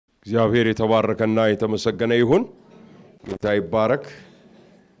እግዚአብሔር የተባረከና የተመሰገነ ይሁን ጌታ ይባረክ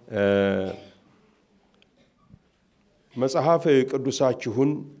መጽሐፍ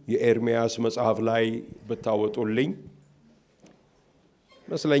ቅዱሳችሁን የኤርሚያስ መጽሐፍ ላይ በታወጡልኝ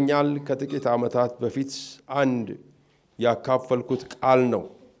መስለኛል ከጥቂት ዓመታት በፊት አንድ ያካፈልኩት ቃል ነው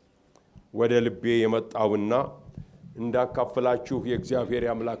ወደ ልቤ የመጣውና እንዳካፈላችሁ የእግዚአብሔር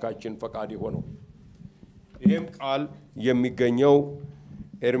አምላካችን ፈቃድ ይሆነው ይሄም ቃል የሚገኘው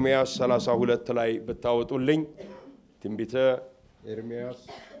ኤርሚያስ 32 ላይ በታወጡልኝ ትንቢተ ኤርሚያስ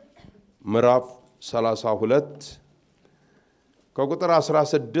ምዕራፍ 32 ከቁጥር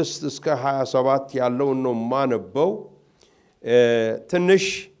 16 እስከ 27 ያለው ነው ማነበው ትንሽ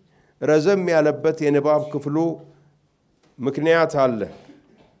ረዘም ያለበት የንባብ ክፍሉ ምክንያት አለ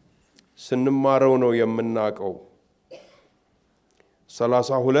ስንማረው ነው የምናቀው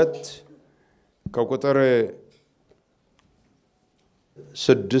 32 ከቁጥር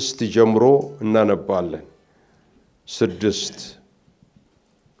 6 ጀምሮ እናነባለን 6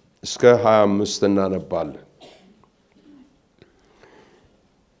 እስከ 25 እናነባለን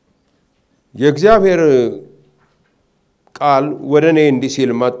የእግዚአብሔር ቃል ወደኔ እንዲህ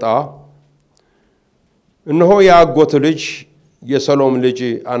ሲል መጣ እነሆ ያጎት ልጅ የሰሎም ልጅ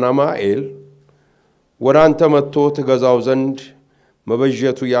አናማኤል ወራንተ መጥቶ ትገዛው ዘንድ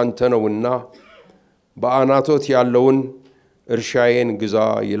መበጀቱ ያንተ ነውና በአናቶት ያለውን እርሻዬን ግዛ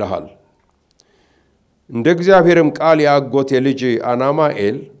ይልሃል እንደ እግዚአብሔርም ቃል ያጎት የልጅ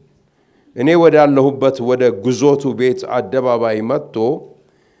አናማኤል እኔ ወዳለሁበት ወደ ጉዞቱ ቤት አደባባይ መጥቶ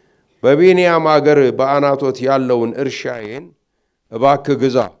በቤንያም አገር በአናቶት ያለውን እርሻዬን እባክ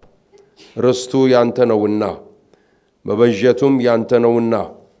ግዛ ርስቱ ያንተ ነውና መበጀቱም ያንተ ነውና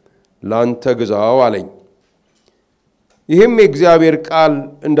ላንተ ግዛው አለኝ ይህም የእግዚአብሔር ቃል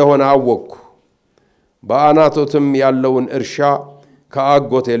እንደሆነ አወቅኩ በአናቶትም ያለውን እርሻ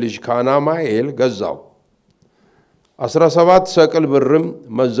ከአጎቴ ልጅ ከአናማኤል ገዛው 17 ሰቅል ብርም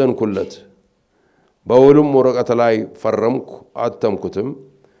መዘንኩለት በውሉም ወረቀት ላይ ፈረምኩ አተምኩትም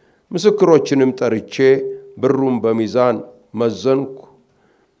ምስክሮችንም ጠርቼ ብሩም በሚዛን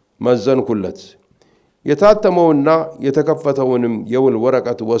መዘንኩለት የታተመውና የተከፈተውንም የውል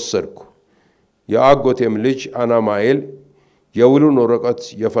ወረቀት ወሰድኩ የአጎቴም ልጅ አናማኤል የውሉን ወረቀት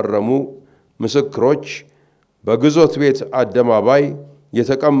የፈረሙ ምስክሮች በግዞት ቤት አደባባይ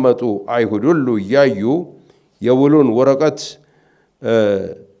የተቀመጡ አይሁድ ሁሉ ያዩ የውሉን ወረቀት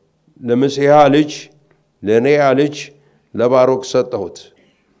ለምስያ ልጅ ለኔያ ልጅ ለባሮክ ሰጠሁት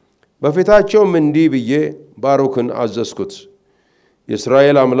በፊታቸውም እንዲህ ብዬ ባሮክን አዘዝኩት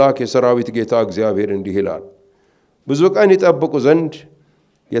የእስራኤል አምላክ የሰራዊት ጌታ እግዚአብሔር እንዲህ ይላል ብዙ ቀን ይጠብቁ ዘንድ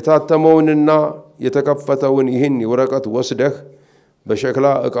የታተመውንና የተከፈተውን ይህን ወረቀት ወስደህ በሸክላ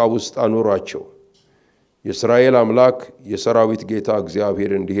ዕቃ ውስጥ አኑራቸው የእስራኤል አምላክ የሰራዊት ጌታ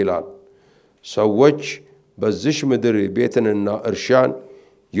እግዚአብሔር እንዲህ ይላል ሰዎች በዚህ ምድር ቤትንና እርሻን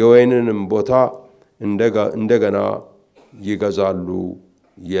የወይንንም ቦታ እንደገና ይገዛሉ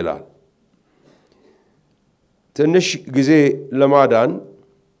ይላል ትንሽ ጊዜ ለማዳን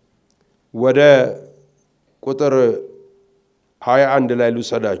ወደ ቁጥር 21 ላይ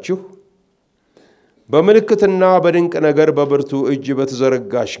ልሰዳችሁ በመልክትና በድንቅ ነገር በብርቱ እጅ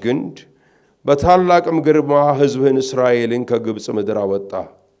በተዘረጋሽ ግንድ በታላቅም ግርማ ሕዝብህን እስራኤልን ከግብጽ ምድር አወጣ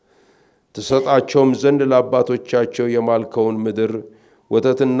ተሰጣቸውም ዘንድ ለአባቶቻቸው የማልከውን ምድር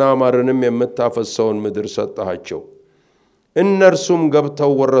ወተትና ማርንም የምታፈሰውን ምድር ሰጣቸው እነርሱም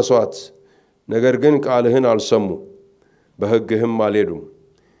ገብተው ወረሷት ነገር ግን ቃልህን አልሰሙ በሕግህም አልሄዱም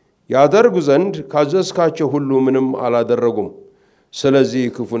ያደርጉ ዘንድ ካዘዝካቸው ሁሉ ምንም አላደረጉም ስለዚህ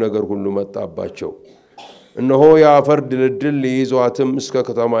ክፉ ነገር ሁሉ መጣባቸው እነሆ ያፈር ድልድል ሊይዟትም እስከ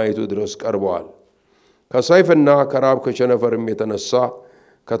ከተማይቱ ድረስ ቀርበዋል ከሰይፍና ከራብ ከቸነፈርም የተነሳ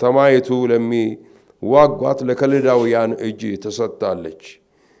ከተማይቱ ለሚዋጓት ለከለዳውያን እጅ ተሰጥታለች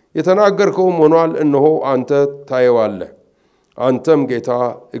የተናገርከውም ሆኗል እነሆ አንተ ታየዋለህ አንተም ጌታ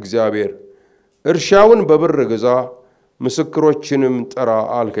እግዚአብሔር እርሻውን በብር ግዛ ምስክሮችንም ጠራ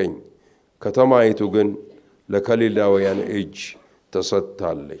አልከኝ ከተማይቱ ግን ለከለዳውያን እጅ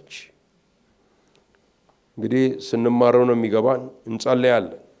ተሰጥታለች እንግዲህ ስንማረው ነው የሚገባን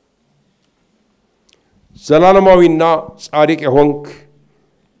እንጸልያለን ዘላለማዊና ጻድቅ የሆንክ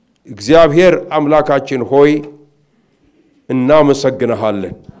እግዚአብሔር አምላካችን ሆይ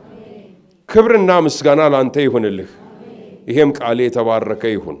እናመሰግንሃለን ክብርና ምስጋና ላንተ ይሁንልህ ይሄም ቃሌ የተባረከ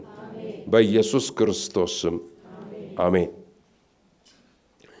ይሁን በኢየሱስ ክርስቶስ ስም አሜን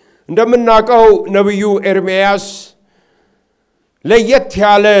እንደምናቀው ነብዩ ኤርሚያስ ለየት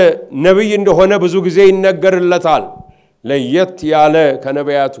ያለ ነብይ እንደሆነ ብዙ ጊዜ ይነገርለታል ለየት ያለ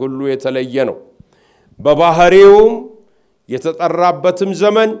ከነቢያት ሁሉ የተለየ ነው በባህሪውም የተጠራበትም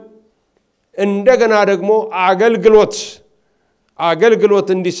ዘመን እንደገና ደግሞ አገልግሎት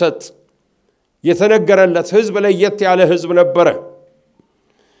እንዲሰጥ የተነገረለት ሕዝብ ለየት ያለ ሕዝብ ነበረ።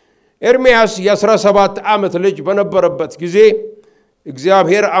 ኤርምያስ የ17 ዓመት ልጅ በነበረበት ጊዜ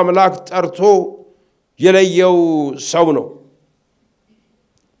እግዚአብሔር አምላክ ጠርቶ የለየው ሰው ነው።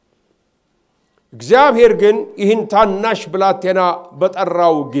 እግዚአብሔር ግን ይህን ታናሽ ብላቴና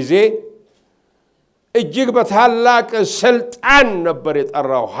በጠራው ጊዜ እጅግ በታላቅ ስልጣን ነበር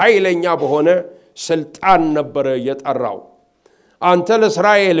የጠራው። ኃይለኛ በሆነ ስልጣን ነበር የጠራው። አንተ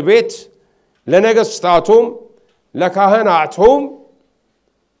ለእስራኤል ቤት ለነገስታቱም ለካህናቱም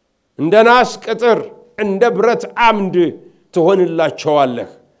እንደ ናስ ቅጥር እንደ ብረት አምድ ትሆንላቸዋለህ።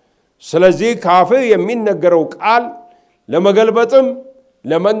 ስለዚህ ካፍህ የሚነገረው ቃል ለመገልበጥም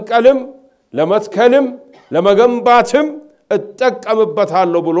ለመንቀልም ለመትከልም ለመገንባትም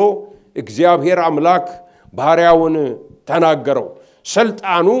እጠቀምበታለሁ ብሎ እግዚአብሔር አምላክ ባሪያውን ተናገረው።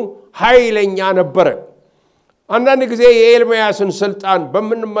 ስልጣኑ ኃይለኛ ነበር። አንዳንድ ጊዜ የኤርምያስን ስልጣን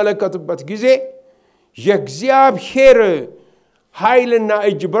በመንመለከትበት ጊዜ የእግዚአብሔር ኃይልና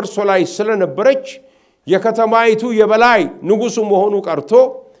እጅ በርሶ ላይ ስለነበረች የከተማይቱ የበላይ ንጉሱ መሆኑ ቀርቶ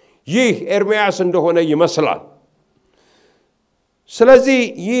ይህ ኤርምያስ እንደሆነ ይመስላል። ስለዚህ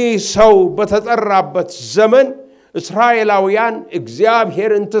ይህ ሰው በተጠራበት ዘመን እስራኤላውያን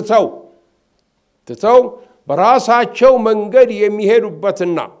እግዚአብሔርን ትተው በራሳቸው መንገድ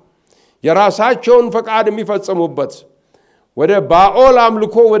የሚሄዱበትና የራሳቸውን ፈቃድ የሚፈጽሙበት ወደ ባኦል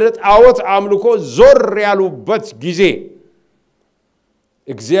አምልኮ ወደ ጣዖት አምልኮ ዞር ያሉበት ጊዜ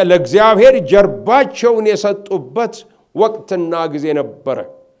ለእግዚአብሔር ጀርባቸውን የሰጡበት ወቅትና ጊዜ ነበር።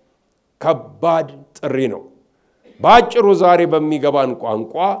 ከባድ ጥሪ ነው። ባጭሩ ዛሬ በሚገባን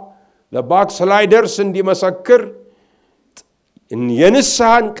ቋንቋ ለባክስላይደርስ እንዲመሰክር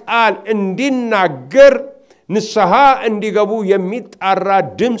የንስሐን ቃል እንዲናገር ንስሐ እንዲገቡ የሚጣራ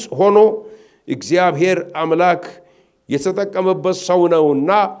ድምጽ ሆኖ እግዚአብሔር አምላክ የተጠቀመበት ሰው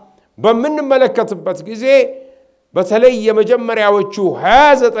ነውና በመንመለከትበት ጊዜ በተለይ የመጀመሪያዎቹ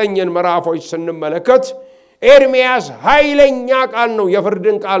 29 ምዕራፎች ስንመለከት ኤርምያስ ኃይለኛ ቃል ነው፣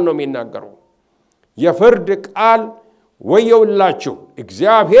 የፍርድን ቃል ነው የሚናገረው። የፍርድ ቃል ወየውላችሁ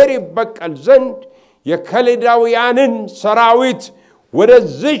እግዚአብሔር ይበቀል ዘንድ የከለዳውያንን ሰራዊት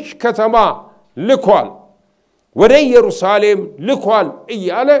ወደዚች ከተማ ልኳል፣ ወደ ኢየሩሳሌም ልኳል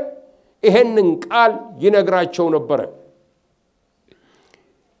እያለ ይሄንን ቃል ይነግራቸው ነበር።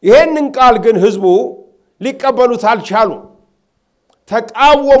 ይሄንን ቃል ግን ሕዝቡ ሊቀበሉት አልቻሉም።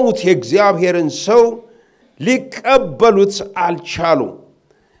 ተቃወሙት። የእግዚአብሔርን ሰው ሊቀበሉት አልቻሉም።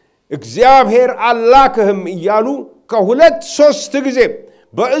 እግዚአብሔር አላክህም እያሉ ከሁለት ሶስት ጊዜ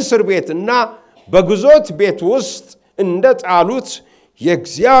በእስር ቤትና በግዞት ቤት ውስጥ እንደጣሉት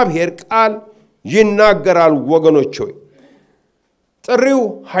የእግዚአብሔር ቃል ይናገራል። ወገኖች ሆይ ጥሪው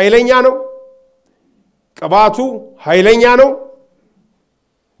ኃይለኛ ነው፣ ቅባቱ ኃይለኛ ነው፣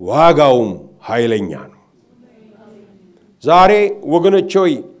 ዋጋውም ኃይለኛ ነው። ዛሬ ወገኖች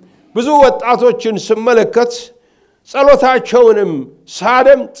ሆይ ብዙ ወጣቶችን ስመለከት ጸሎታቸውንም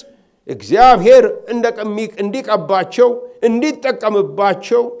ሳደምጥ እግዚአብሔር እንዲቀባቸው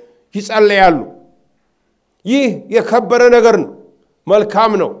እንዲጠቀምባቸው ይጸልያሉ። ይህ የከበረ ነገር ነው፣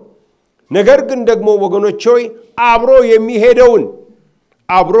 መልካም ነው። ነገር ግን ደግሞ ወገኖች ሆይ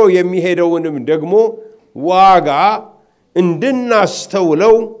አብሮ የሚሄደውንም ደግሞ ዋጋ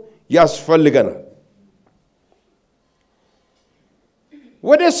እንድናስተውለው ያስፈልገናል።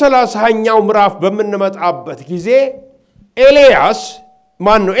 ወደ 30ኛው ምዕራፍ በመንመጣበት ጊዜ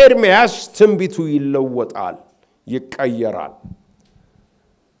ኤርምያስ ትንቢቱ ይለወጣል፣ ይቀየራል።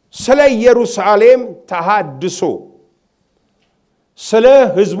 ስለ ኢየሩሳሌም ተሐድሶ፣ ስለ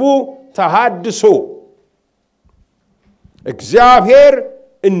ሕዝቡ ተሐድሶ እግዚአብሔር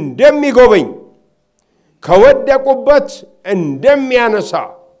እንደሚጎበኝ ከወደቁበት እንደሚያነሳ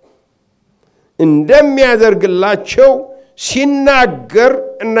እንደሚያደርግላቸው ሲናገር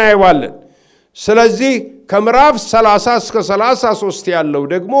እናየዋለን። ስለዚህ ከምዕራፍ 30 እስከ 33 ያለው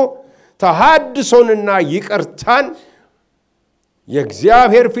ደግሞ ተሐድሶንና ይቅርታን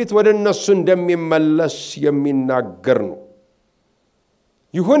የእግዚአብሔር ፊት ወደ እነሱ እንደሚመለስ የሚናገር ነው።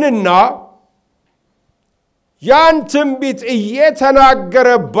 ይሁንና ያን ትንቢት እየተናገረ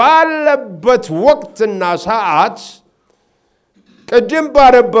ባለበት ወቅትና ሰዓት ቅድም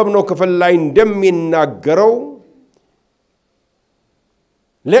ባነበብነው ክፍል ላይ እንደሚናገረው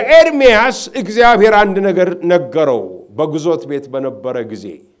ለኤርምያስ እግዚአብሔር አንድ ነገር ነገረው። በግዞት ቤት በነበረ ጊዜ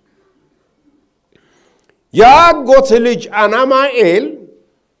ያጎት ልጅ አናማኤል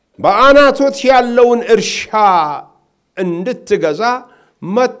በአናቶት ያለውን እርሻ እንድትገዛ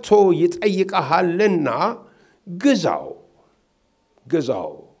መጥቶ ይጠይቀሃልና ግዛው።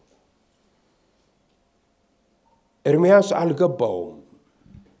 ኤርምያስ አልገባውም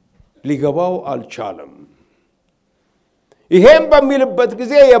ሊገባው አልቻለም ይሄም በሚልበት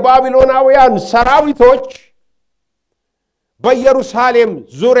ጊዜ የባቢሎናውያን ሰራዊቶች በኢየሩሳሌም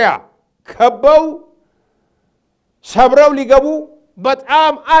ዙሪያ ከበው ሰብረው ሊገቡ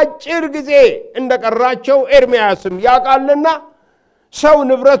በጣም አጭር ጊዜ እንደቀራቸው ኤርምያስም ያቃልና ሰው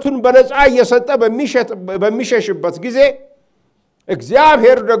ንብረቱን በነፃ እየሰጠ በሚሸሽበት ጊዜ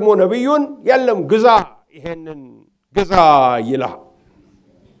እግዚአብሔር ደግሞ ነብዩን የለም ግዛ ይሄንን ግዛ ይላል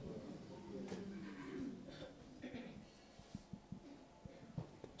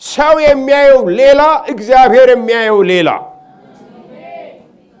ሰው የሚያየው ሌላ እግዚአብሔር የሚያየው ሌላ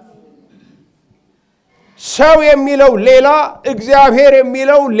ሰው የሚለው ሌላ እግዚአብሔር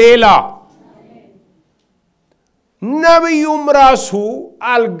የሚለው ሌላ ነብዩም ራሱ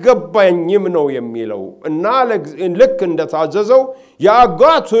አልገባኝም ነው የሚለው እና ልክ እንደታዘዘው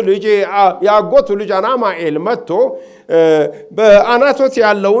ያጓቱ ልጅ አናማኤል መጥቶ በአናቶት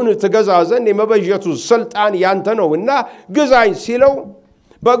ያለውን ትገዛዘን የመበጀቱ ስልጣን ያንተ ነውና ግዛኝ ሲለው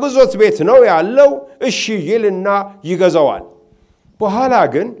በግዞት ቤት ነው ያለው እሺ ይልና ይገዛዋል በኋላ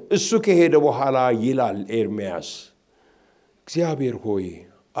ግን እሱ ከሄደ በኋላ ይላል ኤርምያስ እግዚአብሔር ሆይ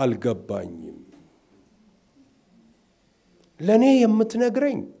አልገባኝም ለኔ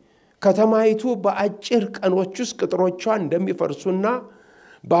የምትነግረኝ ከተማይቱ በአጭር ቀኖች ውስጥ ቅጥሮቿ እንደሚፈርሱና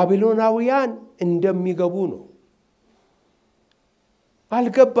ባቢሎናውያን እንደሚገቡ ነው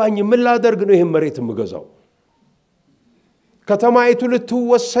አልገባኝም ምን ላደርግ ነው ይሄን መሬት የምገዛው ከተማይቱ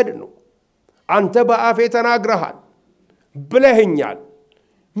ልትወሰድ ነው አንተ በአፌ ተናግረሃል ብለህኛል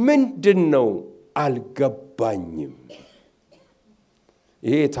ምንድነው አልገባኝም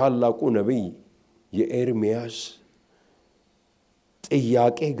ይሄ ታላቁ ነብይ የኤርምያስ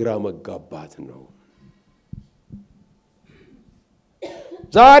ጥያቄ ግራ መጋባት ነው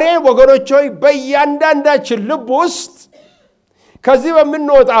ዛሬ ወገኖች ሆይ በእያንዳንዳችን ልብ ውስጥ ከዚህ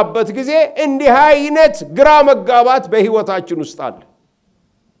በመንወጣበት ጊዜ እንዲህ አይነት ግራ መጋባት በህይወታችን ውስጥ አለ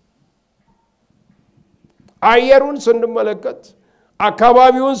አየሩን ስንመለከት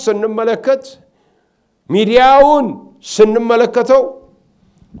አካባቢውን ስንመለከት ሚዲያውን ስንመለከተው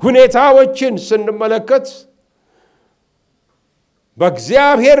ሁኔታዎችን ስንመለከት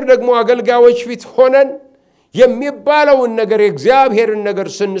በእግዚአብሔር ደግሞ አገልጋዮች ፊት ሆነን የሚባለውን ነገር የእግዚአብሔርን ነገር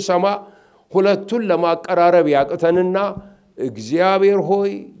ስንሰማ ሁለቱን ለማቀራረብ ያቅተንና እግዚአብሔር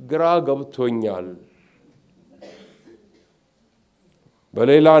ሆይ ግራ ገብቶኛል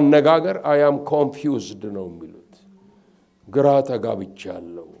በሌላ አነጋገር I am confused ነው የሚሉት ግራ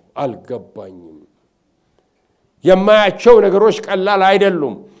ተጋብቻለሁ አልገባኝም የማያቸው ነገሮች ቀላል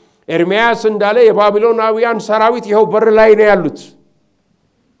አይደሉም ኤርምያስ እንዳለ የባቢሎናውያን ሰራዊት ይሄው በር ላይ ነው ያሉት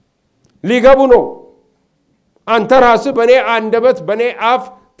ሊገቡ ነው አንተ ራስህ በኔ አንደበት በኔ አፍ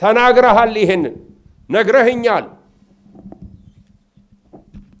ተናግረሃል ይሄንን ነግረህኛል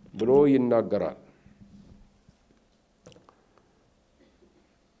ብሎ ይናገራል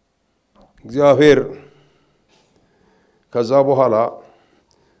እግዚአብሔር ከዛ በኋላ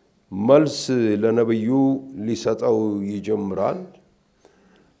መልስ ለነብዩ ሊሰጠው ይጀምራል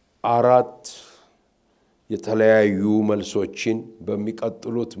አራት የተለያዩ መልሶችን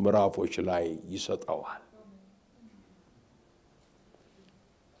በሚቀጥሉት ምዕራፎች ላይ ይሰጣዋል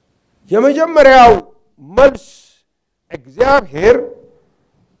የመጀመሪያው መልስ እግዚአብሔር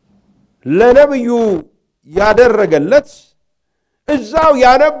ለነብዩ ያደረገለት እዛው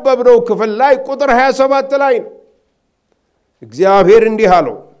ያነበብነው ክፍል ላይ ቁጥር 27 ላይ ነው እግዚአብሔር እንዲህ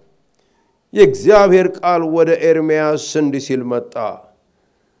አለው የእግዚአብሔር ቃል ወደ ኤርምያስ እንዲህ ሲል መጣ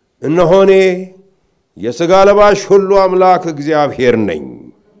እነሆኔ የሥጋ ለባሽ ሁሉ አምላክ እግዚአብሔር ነኝ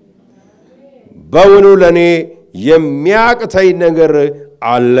በውኑ ለኔ የሚያቅተኝ ነገር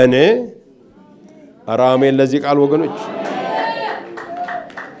አለን አራሜን ለዚህ ቃል ወገኖች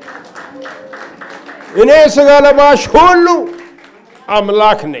እኔ ሥጋ ለባሽ ሁሉ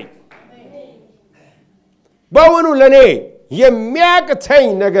አምላክ ነኝ በውኑ ለኔ የሚያቅተኝ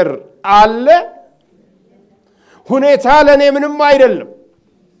ነገር አለ ሁኔታ ለኔ ምንም አይደለም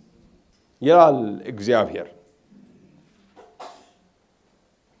ይላል እግዚአብሔር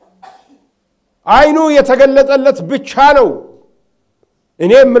አይኑ የተገለጠለት ብቻ ነው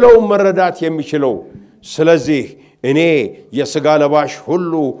እኔ ምለው መረዳት የሚችለው ስለዚህ እኔ የሥጋ ለባሽ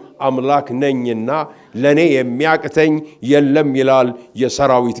ሁሉ አምላክ ነኝና ለኔ የሚያቅተኝ የለም ይላል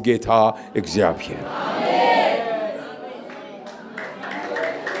የሰራዊት ጌታ እግዚአብሔር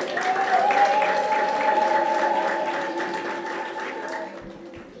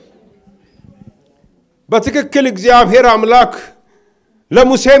በትክክል እግዚአብሔር አምላክ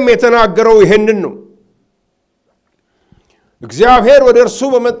ለሙሴም የተናገረው ይሄንን ነው እግዚአብሔር ወደ እርሱ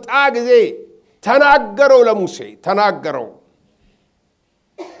በመጣ ጊዜ ተናገረው ለሙሴ ተናገረው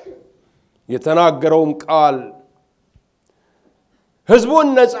የተናገረውም ቃል ሕዝቡን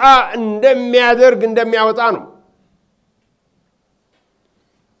ነፃ እንደሚያደርግ እንደሚያወጣ ነው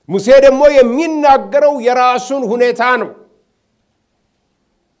ሙሴ ደግሞ የሚናገረው የራሱን ሁኔታ ነው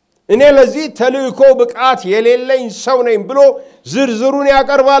እኔ ለዚህ ተልእኮ ብቃት የሌለኝ ሰው ነኝ ብሎ ዝርዝሩን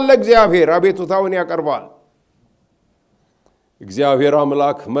ያቀርባል ለእግዚአብሔር አቤቱታውን ያቀርባል እግዚአብሔር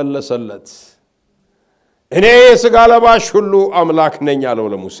አምላክ መለሰለት እኔ የሥጋ ለባሽ ሁሉ አምላክ ነኝ አለው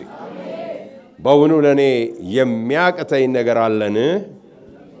ለሙሴ በእውኑ ለኔ የሚያቅተኝ ነገር አለን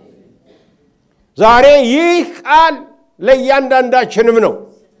ዛሬ ይህ ቃል ለእያንዳንዳችንም ነው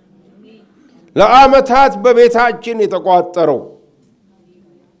ለዓመታት በቤታችን የተቋጠረው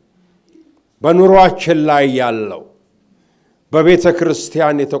በኑሯችን ላይ ያለው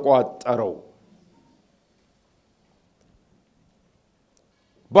በቤተክርስቲያን የተቋጠረው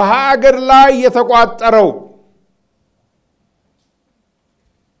በሀገር ላይ የተቋጠረው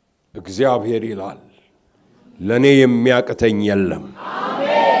እግዚአብሔር ይላል ለኔ የሚያቅተኝ የለም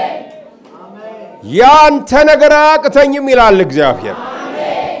አሜን ያንተ ነገር አያቅተኝም ይላል እግዚአብሔር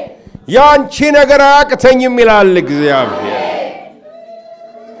አሜን ያንቺ ነገር አያቅተኝም ይላል እግዚአብሔር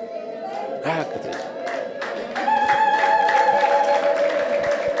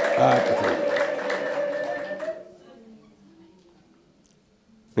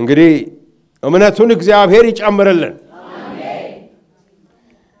እንግዲህ እምነቱን እግዚአብሔር ይጨምርልን አሜን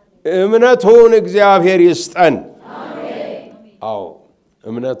እምነቱን እግዚአብሔር ይስጠን አሜን አዎ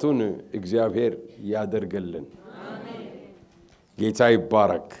እምነቱን እግዚአብሔር ያደርግልን አሜን ጌታ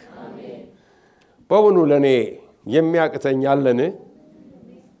ይባረክ አሜን በእውኑ ለኔ የሚያቅተኝ አለን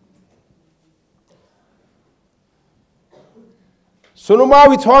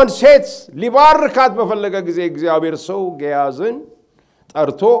ሱነማዊቷን ሴት ሊባርካት በፈለገ ጊዜ እግዚአብሔር ሰው ገያዝን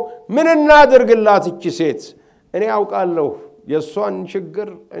ጠርቶ ምን እናድርግላት እቺ ሴት እኔ አውቃለሁ የሷን ችግር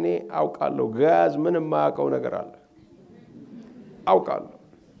እኔ አውቃለሁ ገያዝ ምን ማያውቀው ነገር አለ አውቃለሁ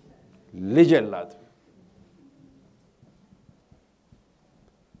ልጅ የላት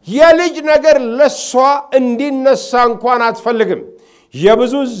የልጅ ነገር ለሷ እንዲነሳ እንኳን አትፈልግም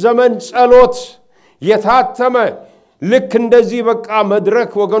የብዙ ዘመን ጸሎት የታተመ ልክ እንደዚህ በቃ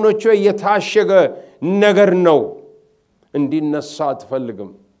መድረክ ወገኖቹ የታሸገ ነገር ነው እንዲነሳ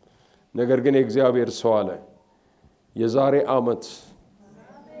አትፈልግም ነገር ግን እግዚአብሔር ሰው አለ የዛሬ ዓመት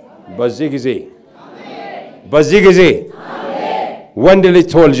በዚህ ጊዜ ወንድ ልጅ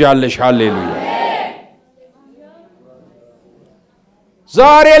ትወልጃለሽ ሃሌሉያ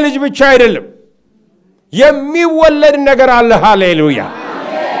ዛሬ ልጅ ብቻ አይደለም የሚወለድ ነገር አለ ሃሌሉያ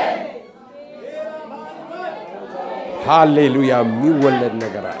ሃሌሉያ የሚወለድ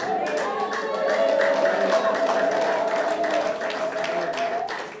ነገር አለ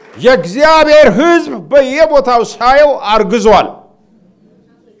የእግዚአብሔር ሕዝብ በየቦታው ሳይው አርግዟል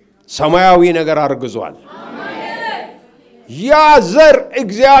ሰማያዊ ነገር አርግዟል ያ ዘር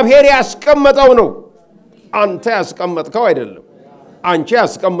እግዚአብሔር ያስቀመጠው ነው አንተ ያስቀመጥከው አይደለም አንቺ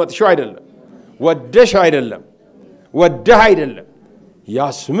ያስቀመጥሽው አይደለም ወደሽ አይደለም ወደህ አይደለም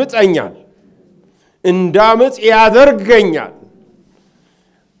ያስምጠኛል እንዳምጥ ያደርገኛል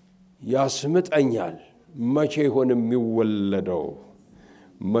ያስምጠኛል መቼ ሆነ የሚወለደው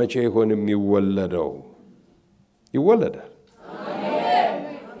መቼ ሆነ የሚወለደው ይወለዳል አሜን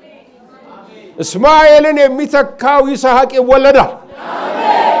እስማኤልን የሚተካው ይስሐቅ ይወለዳል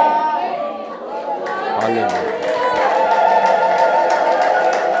አሜን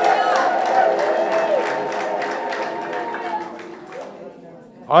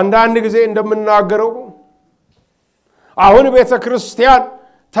አንዳንድ ጊዜ እንደምናገረው አሁን ቤተክርስቲያን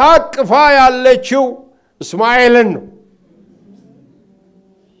ታቅፋ ያለችው እስማኤልን ነው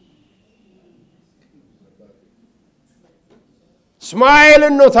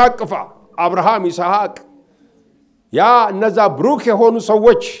እስማኤልን ነው ታቅፋ አብርሃም ይስሐቅ ያ እነዛ ብሩክ የሆኑ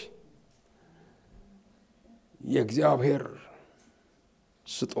ሰዎች የእግዚአብሔር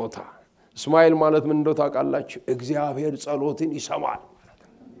ስጦታ እስማኤል ማለት ምን እንደው ታውቃላችሁ እግዚአብሔር ጸሎትን ይሰማል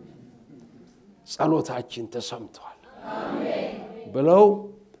ጸሎታችን ተሰምቷል አሜን ብለው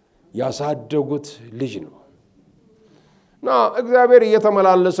ያሳደጉት ልጅ ነው ና እግዚአብሔር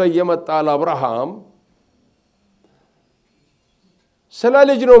እየተመላለሰ እየመጣ ለአብርሃም ስለ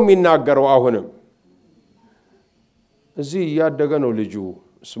ልጅ ነው የሚናገረው አሁንም እዚህ ያደገ ነው ልጁ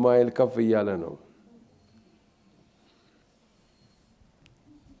እስማኤል ከፍ ይያለ ነው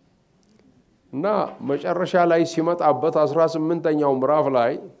እና መጨረሻ ላይ ሲመጣበት 18ኛው ምዕራፍ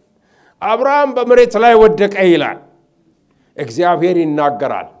ላይ አብርሃም በመሬት ላይ ወደቀ ይላል እግዚአብሔር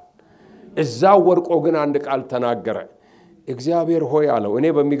ይናገራል እዛው ወርቆ ግን አንድ ቃል ተናገረ እግዚአብሔር ሆይ አለው እኔ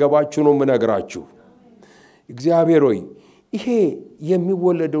በሚገባችሁ ነው ምነግራችሁ እግዚአብሔር ሆይ ይሄ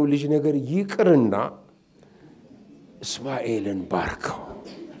የሚወለደው ልጅ ነገር ይቅርና እስማኤልን ባርከው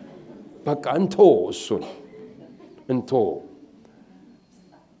በቃ እንቶ እሱን እንቶ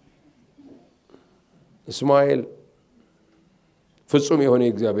እስማኤል ፍጹም የሆነ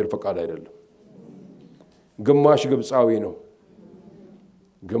እግዚአብሔር ፈቃድ አይደለም ግማሽ ግብጻዊ ነው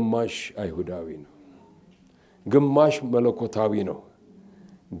ግማሽ አይሁዳዊ ነው ግማሽ መለኮታዊ ነው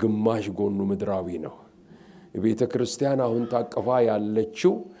ግማሽ ጎኑ ምድራዊ ነው ቤተክርስቲያን አሁን ታቀፋ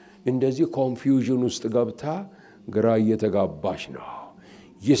ያለችው እንደዚህ ኮንፊውዥን ውስጥ ገብታ ግራ እየተጋባሽ ነው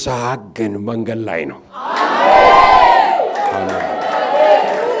ይስሐቅ ግን መንገድ ላይ ነው አሜን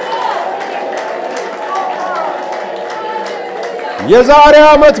የዛሬ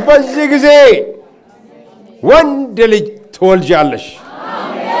ዓመት በዚህ ጊዜ ወንድ ልጅ ትወልጃለሽ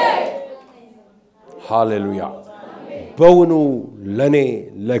አሜን ሃሌሉያ በውኑ ለኔ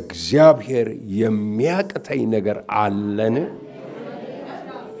ለእግዚአብሔር የሚያቅተኝ ነገር አለን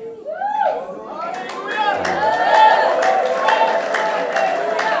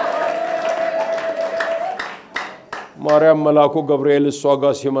ማርያም መልአኩ ገብርኤል እሷ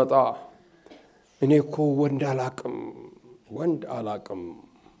ጋር ሲመጣ እኔ እኮ ወንድ አላቅም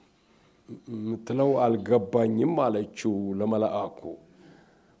ምትለው አልገባኝም አለችው ለመልአኩ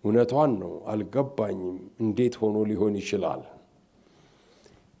እውነቷን ነው አልገባኝም እንዴት ሆኖ ሊሆን ይችላል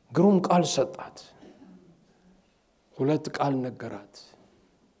ግሩም ቃል ሰጣት ሁለት ቃል ነገራት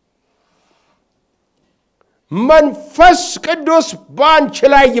መንፈስ ቅዱስ ባንቺ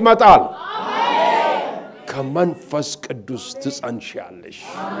ላይ ይመጣል አሜን ከመንፈስ ቅዱስ ትጸንሻለሽ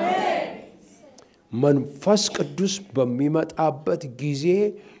አሜን መንፈስ ቅዱስ በሚመጣበት ጊዜ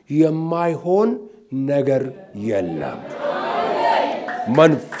የማይሆን ነገር የለም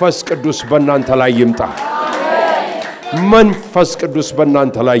መንፈስ ቅዱስ በእናንተ ላይ ይምጣ አሜን መንፈስ ቅዱስ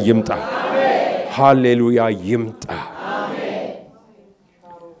በእናንተ ላይ ይምጣ አሜን ሃሌሉያ ይምጣ አሜን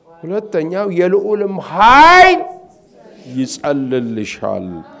ሁለተኛው የልዑልም ኃይል ይጸልልሻል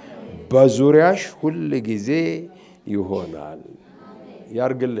በዙሪያሽ ሁሉ ጊዜ ይሆናል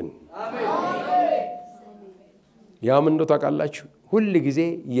ያርግልን አሜን ያም እንደው ታውቃላችሁ ሁሉ ጊዜ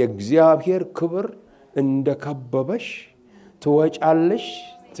የእግዚአብሔር ክብር እንደከበበሽ ትወጫለሽ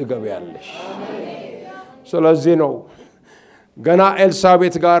ትገበያለሽ ስለዚህ ነው ገና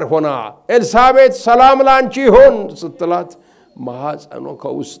ኤልሳቤት ጋር ሆና ኤልሳቤት ሰላም ላንቺ ይሁን ስትላት ማህፀኗ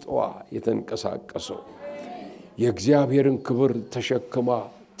ከውስጧ የተንቀሳቀሰው የእግዚአብሔርን ክብር ተሸክማ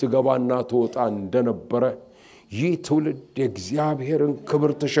ትገባና ትወጣ እንደነበረ ይህ ትውልድ የእግዚአብሔርን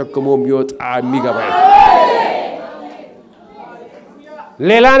ክብር ተሸክሞ የሚወጣ የሚገባ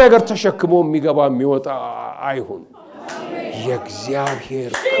ሌላ ነገር ተሸክሞ የሚገባ የሚወጣ አይሁን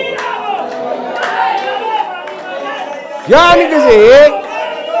የእግዚአብሔር ክብር ያን ጊዜ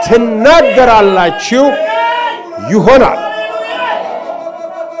ትናገራላችሁ ይሆናል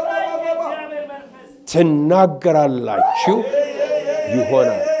ትናገራላችሁ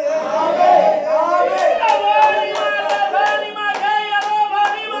ይሆናል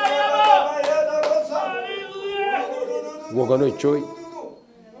ወገኖች ሆይ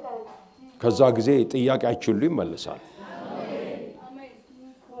ከዛ ጊዜ ጥያቄያችሁ ሁሉ ይመለሳል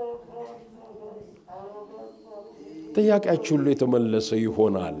ጥያቄያችሁ ሁሉ የተመለሰ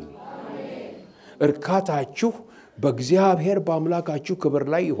ይሆናል እርካታችሁ በእግዚአብሔር በአምላካችሁ ክብር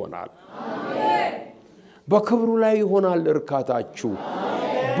ላይ ይሆናል በክብሩ ላይ ይሆናል እርካታችሁ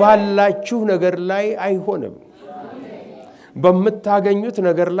ባላችሁ ነገር ላይ አይሆንም በመታገኙት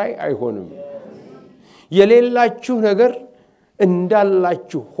ነገር ላይ አይሆንም የሌላችሁ ነገር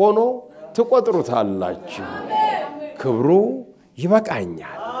እንዳላችሁ ሆኖ ትቆጥሩታላችሁ ክብሩ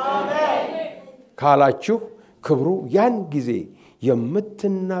ይበቃኛል ካላችሁ ክብሩ ያን ጊዜ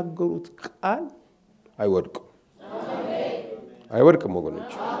የምትናገሩት ቃል አይወድቅም አይወድቅም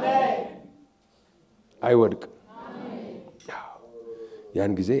ወገኖች አይወድቅም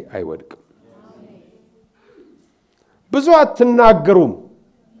ያን ጊዜ አይወድቅም ብዙ አትናገሩም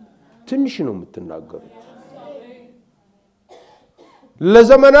ትንሽ ነው የምትናገሩት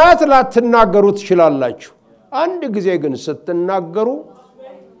ለዘመናት ላትናገሩት ትችላላችሁ አንድ ጊዜ ግን ስትናገሩ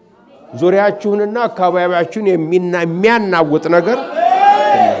ዙሪያችሁንና አካባቢያችሁን የሚያናውጥ ነገር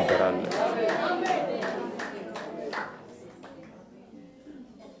ትናገራላችሁ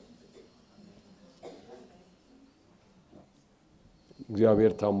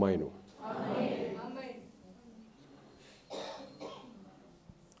እግዚአብሔር ታማኝ ነው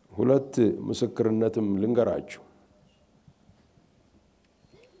ሁለት ምስክርነትም ልንገራችሁ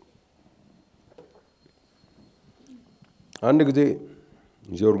አንድ ጊዜ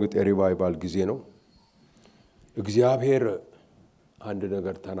ጆርግት ሪቫይቫል ጊዜ ነው እግዚአብሔር አንድ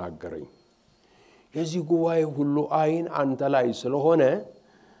ነገር ተናገረኝ የዚህ ጉባኤ ሁሉ አይን አንተ ላይ ስለሆነ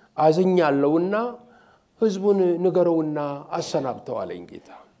አዝኛለሁና ህዝቡን ንገረውና አሰናብተው አለኝ ጌታ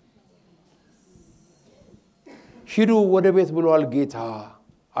ሂዱ ወደ ቤት ብሏል ጌታ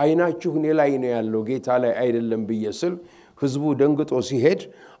አይናችሁ እኔ ላይ ነው ያለው ጌታ ላይ አይደለም በየስል ህዝቡ ደንግጦ ሲሄድ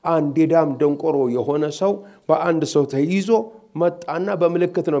አንድ ዳም ደንቆሮ የሆነ ሰው በአንድ ሰው ተይዞ መጣና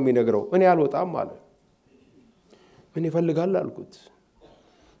በመልእክት ነው የሚነግረው እኔ አልወጣም አለ ምን ይፈልጋል አልኩት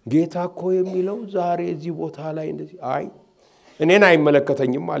ጌታ እኮ የሚለው ዛሬ እዚህ ቦታ ላይ እንደዚህ አይ እኔን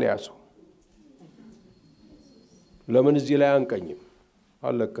አይመለከተኝም አለ ያ ሰው ለምን እዚህ ላይ አንቀኝም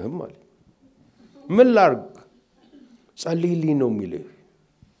አለከህም አለ ምን ላርግ ጸልይልኝ ነው የሚልህ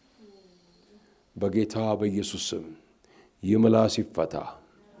በጌታ በኢየሱስ ስም ይምላስ ይፈታ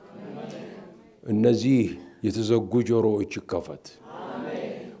እነዚህ የተዘጉ ጆሮዎች ይከፈት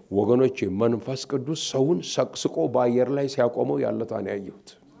አሜን ወገኖቼ መንፈስ ቅዱስ ሰውን ሰቅስቆ በአየር ላይ ሲያቆመው ያለታን ያየሁት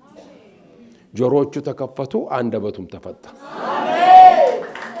ጆሮዎቹ ተከፈቱ አንደበቱም ተፈታ አሜን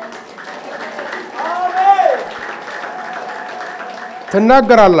አሜን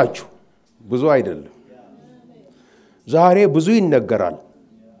ተናገራላችሁ ብዙ አይደለም ዛሬ ብዙ ይነገራል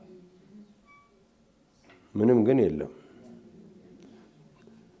ምንም ግን የለም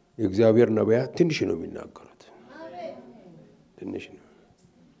የእግዚአብሔር ነቢያት ትንሽ ነው የሚናገሩት ትንሽ ነው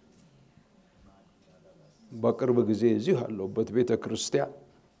በቅርብ ጊዜ እዚህ አለውበት ቤተክርስቲያን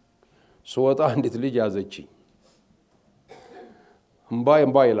ስወጣ አንዲት ልጅ ያዘችኝ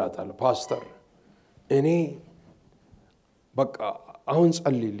እምባ ይላታል ፓስተር እኔ በቃ አሁን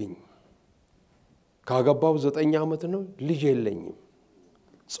ጸልይልኝ ካገባው 9 ዓመት ነው ልጅ የለኝም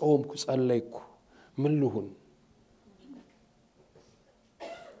ጾምኩ ጸለይኩ ምን ልሁን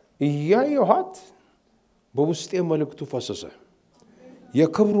ይያየኋት በውስጤ መልእክቱ ፈሰሰ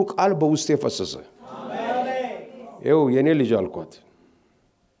የክብሩ ቃል በውስጤ ፈሰሰ አሜን የኔ ልጅ አልኳት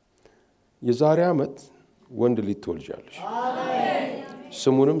የዛሬ ዓመት ወንድ ልጅ ትወልጃለሽ አሜን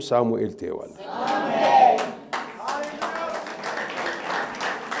ስሙንም ሳሙኤል ትይዋለሽ አሜን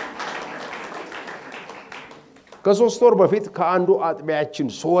ከ3 ወር በፊት ከአንዱ አጥቢያችን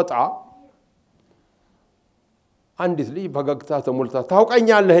ስወጣ አንዲት ልጅ በገግታ ተሞልታ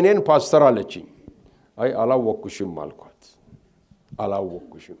ታውቀኛለህ እኔን ፓስተር አለችኝ አይ አላወቅኩሽም አልኳት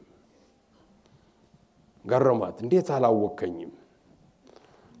አላወቅኩሽም ገረማት እንዴት አላወቀኝም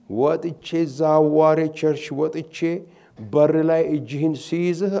ወጥቼ ዛዋሬ ቸርች ወጥቼ በር ላይ እጅህን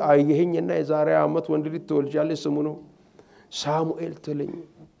ሲይዝህ አየኸኝና የዛሬ ዓመት ወንድ ልጅ ትወልጃለሽ ስሙ ነው ሳሙኤል ትለኝ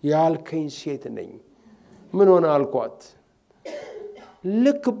ያልከኝ ሴት ነኝ ምን ሆነ አልኳት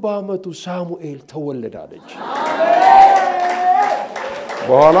ልክ በአመቱ ሳሙኤል ተወለዳለች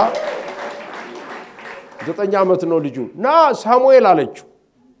በኋላ 9 ዓመት ነው ልጁ ና ሳሙኤል አለችው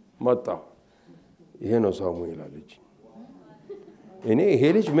መጣ ይሄ ነው ሳሙኤል አለች እኔ ይሄ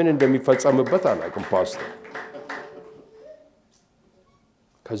ልጅ ምን እንደሚፈጸምበት አላውቅም ፓስተር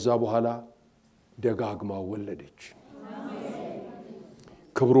ከዛ በኋላ ደጋግማ ወለደች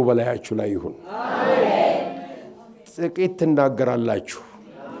ክብሩ በላያችሁ ላይ ይሁን አሜን ጥቂት ተናገራላችሁ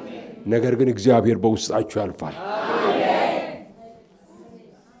ነገር ግን እግዚአብሔር በውስጣችሁ ያልፋል አሜን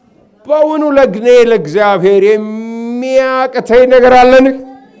በእውኑ ለእግዚአብሔር የሚያቅተኝ ነገር አለን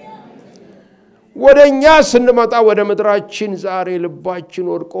ወደኛ ስንመጣ ወደ ምድራችን ዛሬ ልባችን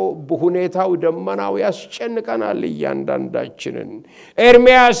ወድቆ በሁኔታው ደመናው ያስጨንቀናል እያንዳንዳችንን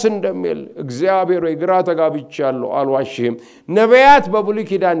ኤርሚያስ እንደሚል እግዚአብሔር ወይ ግራ ተጋብቻለሁ አልዋሽም ነቢያት በብሉይ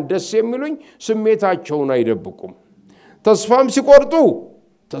ኪዳን ደስ የሚሉኝ ስሜታቸውን አይደብቁም ተስፋም ሲቆርጡ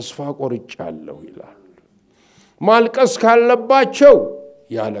ተስፋ ቆርጫለሁ ይላል ማልቀስ ካለባቸው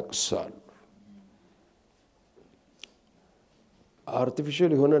ያለቅሳሉ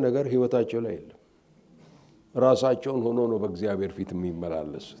አርቲፊሻል የሆነ ነገር ህይወታቸው ላይ የለም ራሳቸውን ሆኖ ነው በእግዚአብሔር ፊት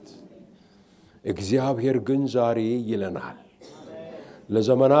የሚመላለሱት እግዚአብሔር ግን ዛሬ ይለናል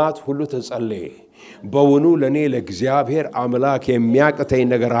ለዘመናት ሁሉ ተጸለየ በእውኑ ለኔ ለእግዚአብሔር አምላክ የሚያቅተኝ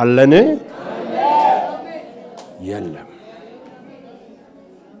ነገር አለን የለም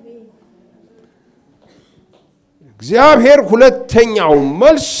እግዚአብሔር ሁለተኛው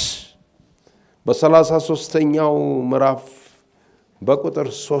መልስ በ33ኛው ምዕራፍ በቁጥር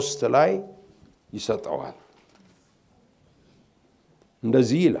 3 ላይ ይሰጣዋል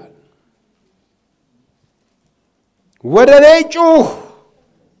እንደዚህ ይላል ወደኔ ጩህ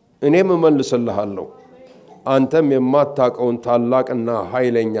እኔም እመልስልሃለሁ አንተም የማታውቀውን ታላቅና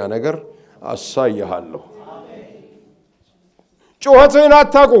ኃይለኛ ነገር አሳይሃለሁ ጩኸትን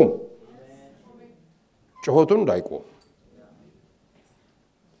አታቁም ጩኸቱን እንዳይቆም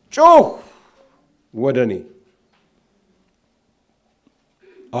ጩህ ወደኔ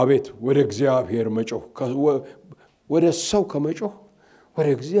አቤት ወደ እግዚአብሔር መጮህ ወደ ሰው ከመጮህ ወደ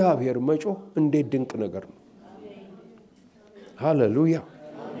እግዚአብሔር መጮህ እንዴት ድንቅ ነገር ነው። ሃሌሉያ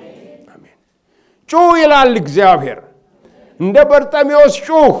አሜን። ጩህ ይላል እግዚአብሔር። እንደ በርጤሜዎስ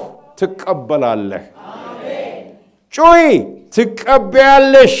ጩህ ትቀበላለህ። አሜን። ጩህ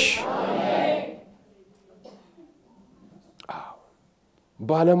ትቀበያለሽ። አሜን።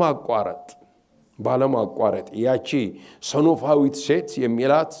 ባለማቋረጥ ያቺ ሰኖፋዊት ሴት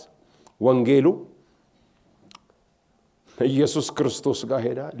የሚላት ወንጌሉ ኢየሱስ ክርስቶስ ጋር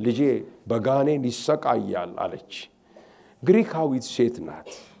ሄዳ ልጄ በጋኔን ይሰቃያል አለች። ግሪካዊት ሴት ናት።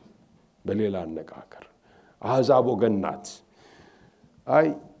 በሌላ አነጋገር አሕዛብ ወገን ናት። አይ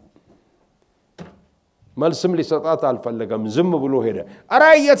መልስም ሊሰጣት አልፈለገም። ዝም ብሎ ሄደ። አራ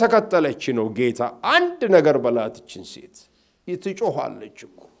እየተከተለች ነው ጌታ አንድ ነገር በላትችን ሴት ይትጮሃለች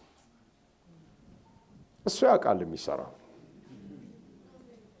እኮ እሱ ያውቃል የሚሰራው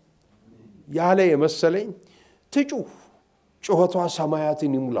ያለ የመሰለኝ ትጩህ ጩኸቷ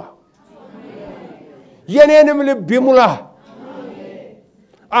ሰማያትን ይሙላ የኔንም ልብ ይሙላ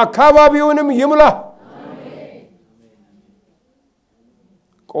አካባቢውንም ይሙላ።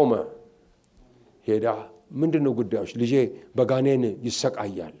 ቆመ ሄዳ ምንድነው ጉዳዮች? ልጄ በጋኔን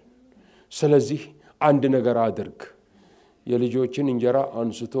ይሰቃያል። ስለዚህ አንድ ነገር አድርግ። የልጆችን እንጀራ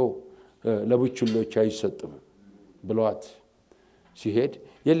አንስቶ ለቡችሎች አይሰጥም ብሏት ሲሄድ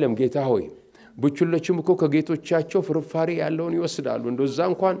የለም ጌታ ሆይ ቡችሎችም እኮ ከጌቶቻቸው ፍርፋሪ ያለውን ይወስዳሉ እንደዛ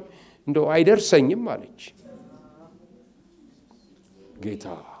እንኳን እንደው አይደርሰኝም አለች። ጌታ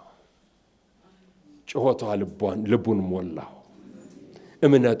ጩኸቷ ልቡን ሞላው።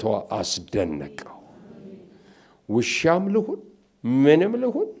 እምነቷ አስደነቀው። ውሻም ልሁን ምንም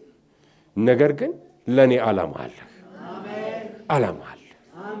ልሁን ነገር ግን ለኔ ዓላማ አለ። አሜን ዓላማ አለ።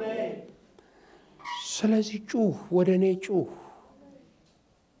 አሜን። ስለዚህ ጩህ ወደኔ ጩህ።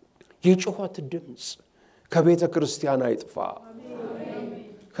 የጩኸት ድምጽ ከቤተ ክርስቲያን አይጥፋ።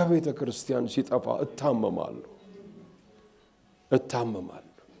 ከቤተ ክርስቲያን ሲጠፋ እታመማለሁ።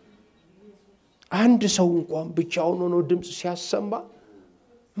 አንድ ሰው እንኳን ብቻውን ሆኖ ድምጽ ሲያሰማ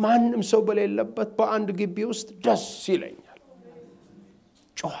ማንም ሰው በሌለበት በአንድ ግቢ ውስጥ ደስ ይለኛል።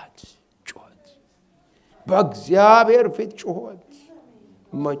 ጩኸት በእግዚአብሔር ፊት ጩኸት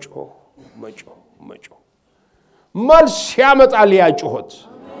መጮህ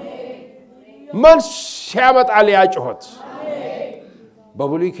መልስ ያመጣል ያ ጩኸት።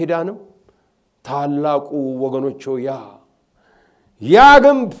 በብሉይ ኪዳንም ታላቁ ወገኖቹ ያ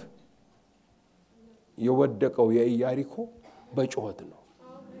ግንብ የወደቀው የኢያሪኮ በጩኸት ነው።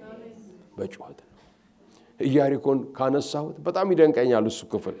 ኢያሪኮን ካነሳሁት በጣም ይደንቀኛል እሱ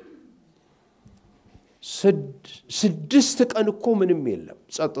ክፍል። 6 ቀን እኮ ምንም የለም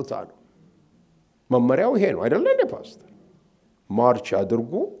ጸጥታ ነው። መመሪያው ይሄ ነው አይደል እንዴ ፓስተር? ማርች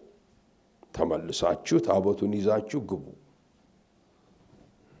አድርጉ ተመልሳችሁ ታቦቱን ይዛችሁ ግቡ።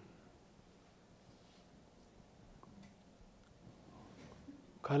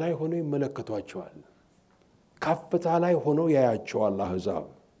 ከላይ ሆኖ ይመለከቷቸዋል። ከፍታ ላይ ሆኖ ያያቸዋል አሕዛብ።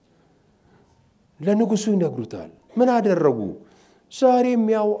 ለንጉሱ ይነግሩታል። ምን አደረጉ? ዛሬም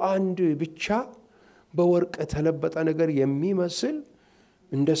ያው አንድ ብቻ በወርቅ ተለበጠ ነገር የሚመስል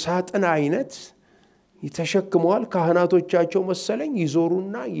እንደ ሳጥን አይነት ይተሸክመዋል። ካህናቶቻቸው መሰለኝ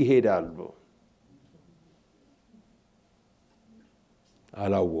ይዞሩና ይሄዳሉ።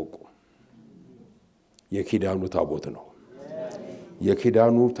 አላወቁ። የኪዳኑ ታቦት ነው።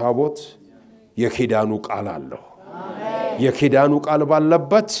 የኪዳኑ ታቦት የኪዳኑ ቃል አለው። የኪዳኑ ቃል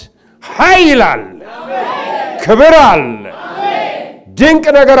ባለበት ኃይል አለ፣ ክብር አለ፣ ድንቅ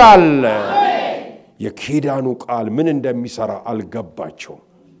ነገር አለ። የኪዳኑ ቃል ምን እንደሚሰራ አልገባቸው።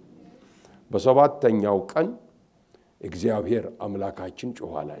 በሰባተኛው ቀን እግዚአብሔር አምላካችን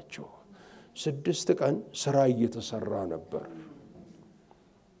ጮኻላቸው። 6 ቀን ስራ እየተሰራ ነበር።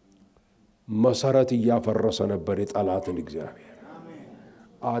 መሰረት እያፈረሰ ነበር የጠላትን እግዚአብሔር።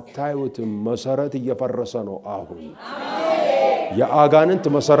 አታዩትም? መሰረት እየፈረሰ ነው አሁን። የአጋንንት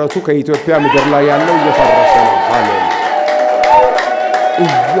መሰረቱ ከኢትዮጵያ ምድር ላይ ያለው እየፈረሰ ነው። ሃሌሉያ!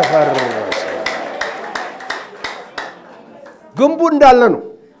 እየፈረሰ ግንቡ እንዳለ ነው።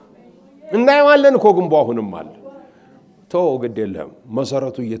 እናየዋለን እኮ ግንቡ አሁንም አለ። ግድ የለም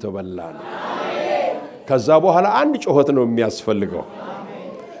መሰረቱ እየተበላ ነው። ከዛ በኋላ አንድ ጩኸት ነው የሚያስፈልገው።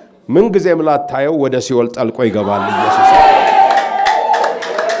 ምን ጊዜም ላታየው ወደ ሲኦል ጠልቆ ይገባል ኢየሱስ።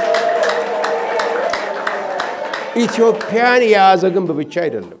 ኢትዮጵያን የያዘ ግንብ ብቻ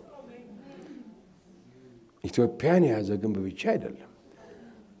አይደለም።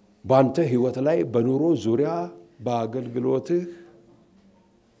 ባንተ ህይወት ላይ በኑሮ ዙሪያ በአገልግሎትህ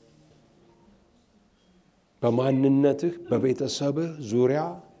በማንነትህ በቤተሰብህ ዙሪያ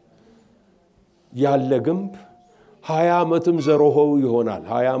ያለ ግንብ 20 ዓመትም ዘሮኸው ይሆናል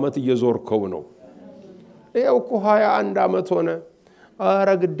 20 ዓመት እየዞርከው ነው ይሄው እኮ 21 ዓመት ሆነ አረ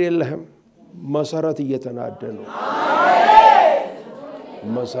ግድ የለህም መሰረት እየተናደ ነው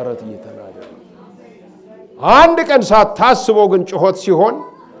መሰረት እየተናደ ነው አንድ ቀን ሳታስበው ግን ጮሆት ሲሆን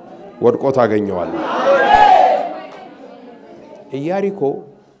ወድቆ ታገኘዋል ኢያሪኮ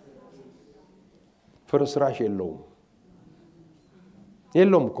ፍርስራሽ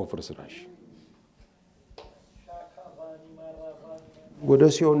የለውም እኮ ፍርስራሽ ወደ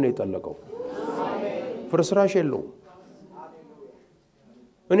ሲኦል ነው የጠለቀው ፍርስራሽ የለውም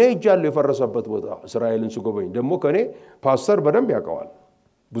እኔ እጃለሁ የፈረሰበት ቦታ እስራኤልን ስጎበኝ ደሞ ከኔ ፓስተር በደንብ ያቀዋል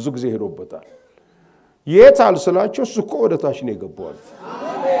ብዙ ጊዜ ሄዶበታል የታል ስላቸው እሱ እኮ ወደ ታች ነው የገባው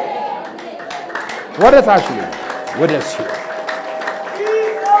ወደ ታች ነው ወደ ሲኦል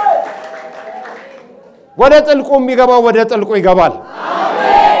ወደ ጥልቁ የሚገባው ወደ ጥልቁ ይገባል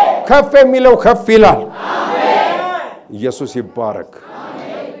አሜን ከፍ የሚለው ከፍ ይላል አሜን ኢየሱስ ይባረክ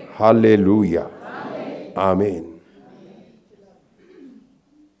አሜን ሃሌሉያ አሜን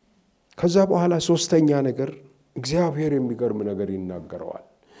ከዛ በኋላ ሶስተኛ ነገር እግዚአብሔር የሚገርም ነገር ይናገራል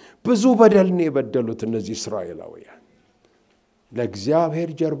ብዙ በደልን የበደሉት እነዚህ እስራኤላውያን ለእግዚአብሔር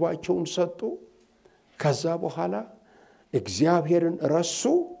ጀርባቸውን ሰጡ ከዛ በኋላ እግዚአብሔርን ረሱ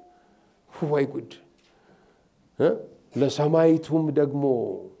ወይ ጉድ ለሰማይቱም ደግሞ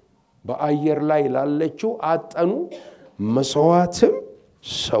በአየር ላይ ላለችው አጠኑ መስዋዕትም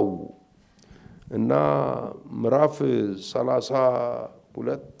ሰው እና ምዕራፍ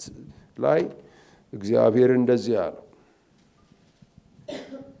 32 ላይ እግዚአብሔር እንደዚህ ያለው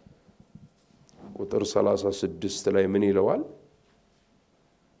ቁጥር 36 ላይ ምን ይለዋል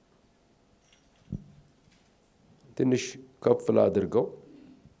ትንሽ ከፍ ላድርገው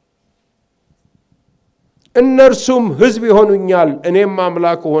እነርሱም ሕዝብ ይሆኑኛል እኔም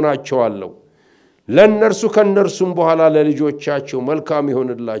አምላክ ሆናቸዋለሁ ለእነርሱ ከእነርሱም በኋላ ለልጆቻቸው መልካም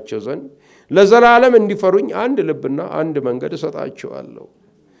ይሆንላቸው ዘንድ ለዘላለም እንዲፈሩኝ አንድ ልብና አንድ መንገድ እሰጣቸዋለሁ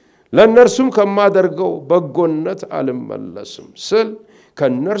ለእነርሱም ከማደርገው በጎነት አልመለስም ስል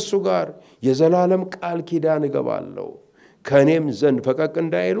ከእነርሱ ጋር የዘላለም ቃል ኪዳን እገባለሁ ከኔም ዘንድ ፈቀቅ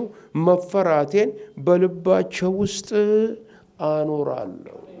እንዳይሉ መፈራቴን በልባቸው ውስጥ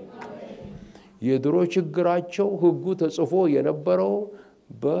አኖራለሁ የድሮ ችግራቸው ሕጉ ተጽፎ የነበረው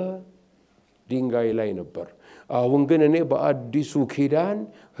በድንጋይ ላይ ነበር አሁን ግን እኔ በአዲሱ ኪዳን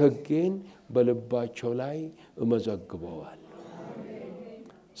ሕጌን በልባቸው ላይ እመዘግበዋለሁ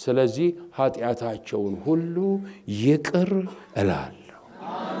ስለዚህ ኃጢአታቸውን ሁሉ ይቅር እላለሁ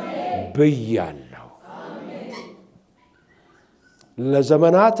ብያለሁ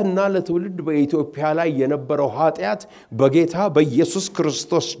ለዘመናትና ለትውልድ በኢትዮጵያ ላይ የነበረው ኃጢአት በጌታ በኢየሱስ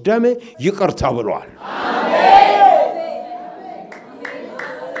ክርስቶስ ደም ይቅር ተብሏል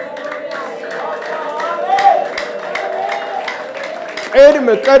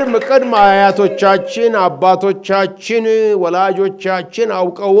ቀድም አያቶቻችን አባቶቻችን ወላጆቻችን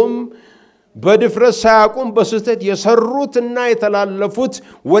አውቀውም በድፍረት ሳያቁም በስህተት የሰሩትና የተላለፉት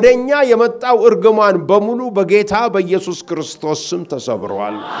ወደኛ የመጣው እርግማን በሙሉ በጌታ በኢየሱስ ክርስቶስ ስም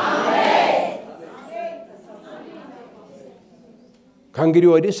ተሰብሯል ከእንግዲህ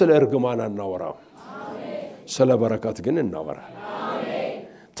ወዲህ ስለ እርግማን አናወራም ስለ በረከት ግን እናወራለን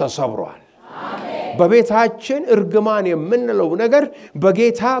ተሰብሯል በቤታችን እርግማን የምንለው ነገር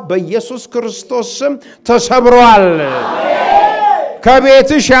በጌታ በኢየሱስ ክርስቶስ ስም ተሰብሯል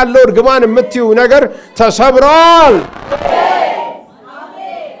ከቤትሽ ያለው እርግማን የምትዩ ነገር ተሰብሯል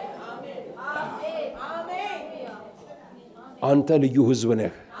አንተ ልዩ ሕዝብ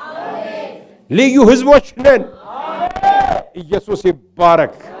ነህ ልዩ ሕዝቦች ነን ኢየሱስ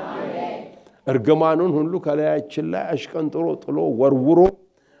ይባረክ እርግማኑን ሁሉ ከላያችን ላይ አሽቀንጥሮ ጥሎ ወርውሮ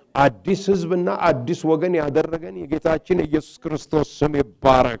አዲስ ሕዝብና አዲስ ወገን ያደረገን የጌታችን ኢየሱስ ክርስቶስ ስም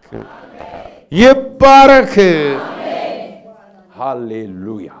ይባረክ ይባረክ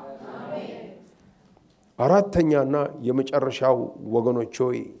ሃሌሉያ አራተኛና የመጨረሻው ወገኖች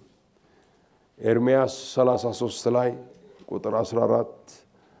ሆይ ኤርምያስ 33 ላይ ቁጥር 14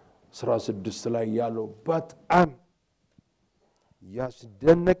 16 ላይ ያለው በጣም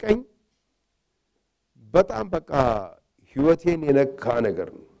ያስደነቀኝ በጣም በቃ ህይወቴን የነካ ነገር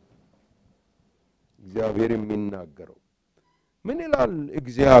ነው እግዚአብሔር የሚናገረው ምን ይላል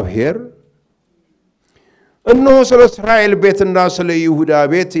እግዚአብሔር እነሆ ስለ እስራኤል ቤትና ስለ ይሁዳ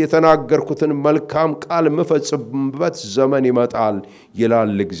ቤት የተናገርኩትን መልካም ቃል መፈጽምበት ዘመን ይመጣል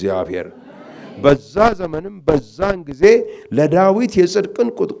ይላል እግዚአብሔር በዛ ዘመንም በዛን ጊዜ ለዳዊት የጽድቅን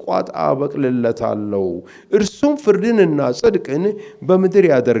ቁጥቋጥ አበቅልለታለሁ እርሱም ፍርድንና ጽድቅን በምድር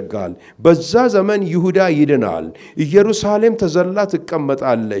ያደርጋል በዛ ዘመን ይሁዳ ይድናል ኢየሩሳሌም ተዘላ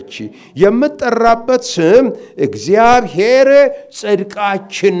ትቀመጣለች የምትጠራበት ስም እግዚአብሔር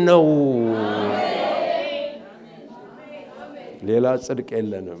ጽድቃችን ነው ሌላ ጽድቅ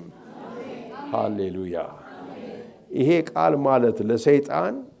የለንም ሃሌሉያ ይሄ ቃል ማለት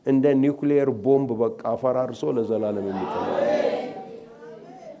ለሰይጣን እንደ ኒውክሊየር ቦምብ በቃ ፈራርሶ ለዘላለም የሚጠፋ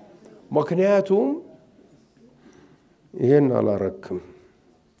ምክንያቱም ይሄን አላረክም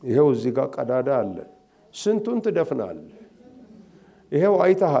ይሄው እዚህ ጋር ቀዳዳ አለ ስንቱን ትደፍናል ይሄው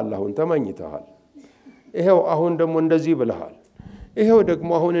አይተሃል አሁን ተመኝተሃል ይሄው አሁን ደግሞ እንደዚህ ብለሃል ይሄው ደግሞ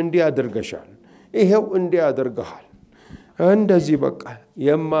አሁን እንዲህ አድርገሻል ይሄው እንዲህ አድርገሃል እንደዚህ በቃ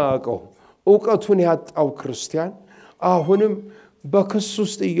የማያውቀው ዕውቀቱን ያጣው ክርስቲያን አሁንም በክስ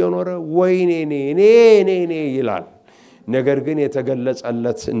ውስጥ እየኖረ ወይኔ ኔ ይላል ነገር ግን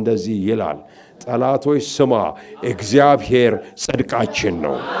የተገለጸለት እንደዚህ ይላል ጠላቶች ስማ እግዚአብሔር ጽድቃችን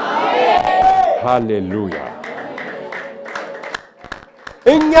ነው ሃሌሉያ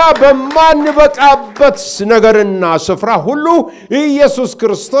እኛ በማንበቃበት ነገርና ስፍራ ሁሉ ኢየሱስ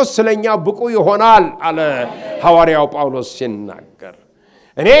ክርስቶስ ስለኛ ብቁ ይሆናል አለ ሐዋርያው ጳውሎስ ሲናገር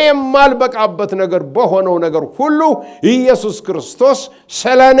እኔ የማልበቃበት ነገር በሆነው ነገር ሁሉ ኢየሱስ ክርስቶስ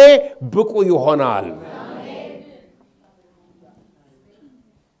ስለኔ ብቁ ይሆናል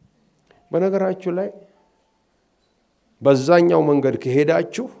በነገራችሁ ላይ በዛኛው መንገድ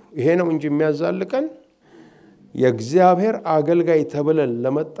ከሄዳችሁ ይሄ ነው እንጂ የሚያዛልቀን የእግዚአብሔር አገልጋይ ተብለን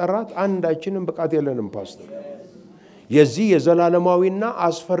ለመጠራት አንዳችንም ብቃት የለንም ፓስተር የዚህ የዘላለማዊና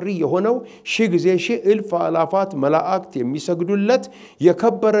አስፈሪ የሆነው ሺህ ጊዜ ሺህ እልፍ አላፋት መላእክት የሚሰግዱለት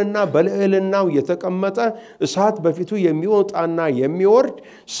የከበረና በልዕልናው የተቀመጠ እሳት በፊቱ የሚወጣና የሚወርድ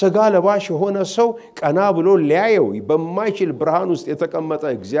ሥጋ ለባሽ የሆነ ሰው ቀና ብሎ ሊያየው በማይችል ብርሃን ውስጥ የተቀመጠ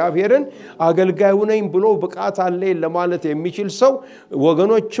እግዚአብሔርን አገልጋዩ ነኝ ብሎ ብቃት አለኝ ለማለት የሚችል ሰው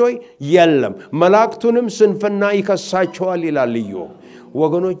ወገኖች ሆይ የለም መላእክቱንም ስንፍና ይከሳቸዋል ይላል ኢዮብ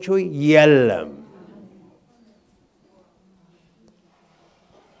ወገኖች ሆይ የለም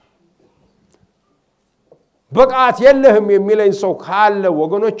በቃት የለህም የሚለኝ ሰው ካለ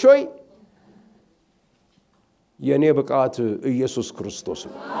ወገኖች ሆይ የኔ በቃት ኢየሱስ ክርስቶስ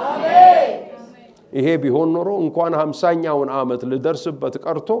ነው አሜን ይሄ ቢሆን ኖሮ እንኳን 50ኛውን ዓመት ልደርስበት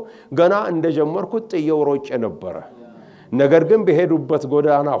ቀርቶ ገና እንደጀመርኩት ጥየው ሮጬ ነበር ነገር ግን በሄዱበት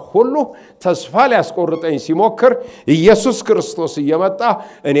ጎዳና ሁሉ ተስፋ ሊያስቆርጠኝ ሲሞክር ኢየሱስ ክርስቶስ እየመጣ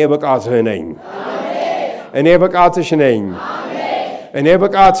እኔ በቃትህ ነኝ አሜን እኔ በቃትሽ ነኝ አሜን እኔ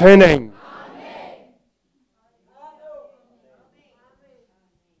በቃትህ ነኝ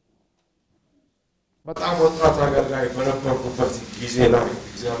በጣም ወጣት አገልጋይ በነበርኩበት ጊዜ ላይ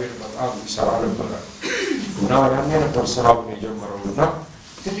እግዚአብሔር በጣም ይሰራ ነበር እና ያኔ ነበር ስራውን የጀመረውና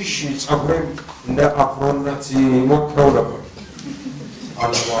ትንሽ ጸጉሬም እንደ አፍሮነት ይሞክረው ነበር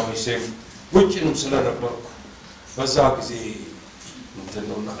አለማዊ ሴፍ ውጭንም ስለነበርኩ በዛ ጊዜ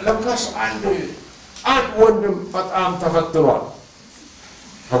እንትነውና ለካስ አንድ ወንድም በጣም ተፈትኗል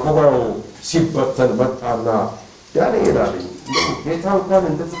ከጉባኤው ሲበተን መጣና ዳንኤል አለኝ ጌታው እንኳን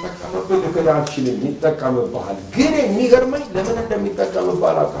እንደተጠቀመበት ልከዳችንን ይተቀመባል ግን የሚገርመኝ ለምን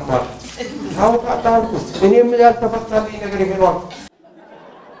እንደሚተቀመባል አቀማል ታውቃታለህ እኔም ያልተፈታልኝ ነገር ይሄ ነው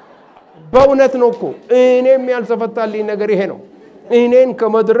በእውነት ነው እኮ እኔም ያልተፈታልኝ ነገር ይሄ ነው እኔን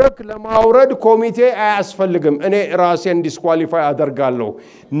ከመድረክ ለማውረድ ኮሚቴ አያስፈልግም እኔ ራሴን ዲስኳሊፋይ አደርጋለሁ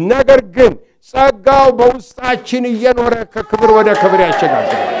ነገር ግን ጸጋው በውስጣችን እየኖረ ከክብር ወደ ክብር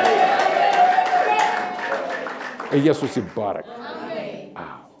ያሸጋግራል ኢየሱስ ይባረክ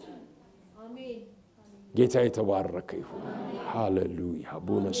አሜን ጌታ የተባረከ ይሁን ሃሌሉያ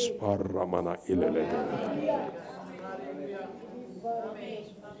ቦነስ ፓራማና ኢለለደ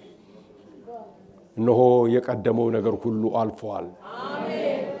እነሆ የቀደመው ነገር ሁሉ አልፏል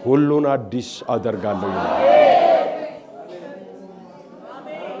አሜን ሁሉን አዲስ አደርጋለሁ አሜን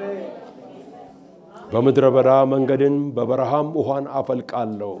በመድረ በዳ መንገድን በበረሃም ውሃን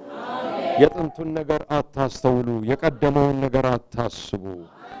አፈልቃለሁ የጥንቱን ነገር አታስተውሉ የቀደመውን ነገር አታስቡ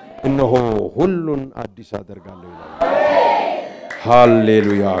እነሆ ሁሉን አዲስ አደርጋለሁ ይላል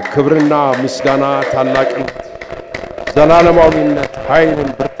ሃሌሉያ ክብርና ምስጋና ታላቅነት ዘላለማዊነት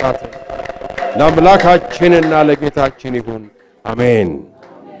ኃይልን ብርታት ለአምላካችንና ለጌታችን ይሁን አሜን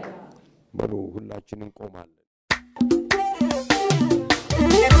በሉ ሁላችንን ቆማለን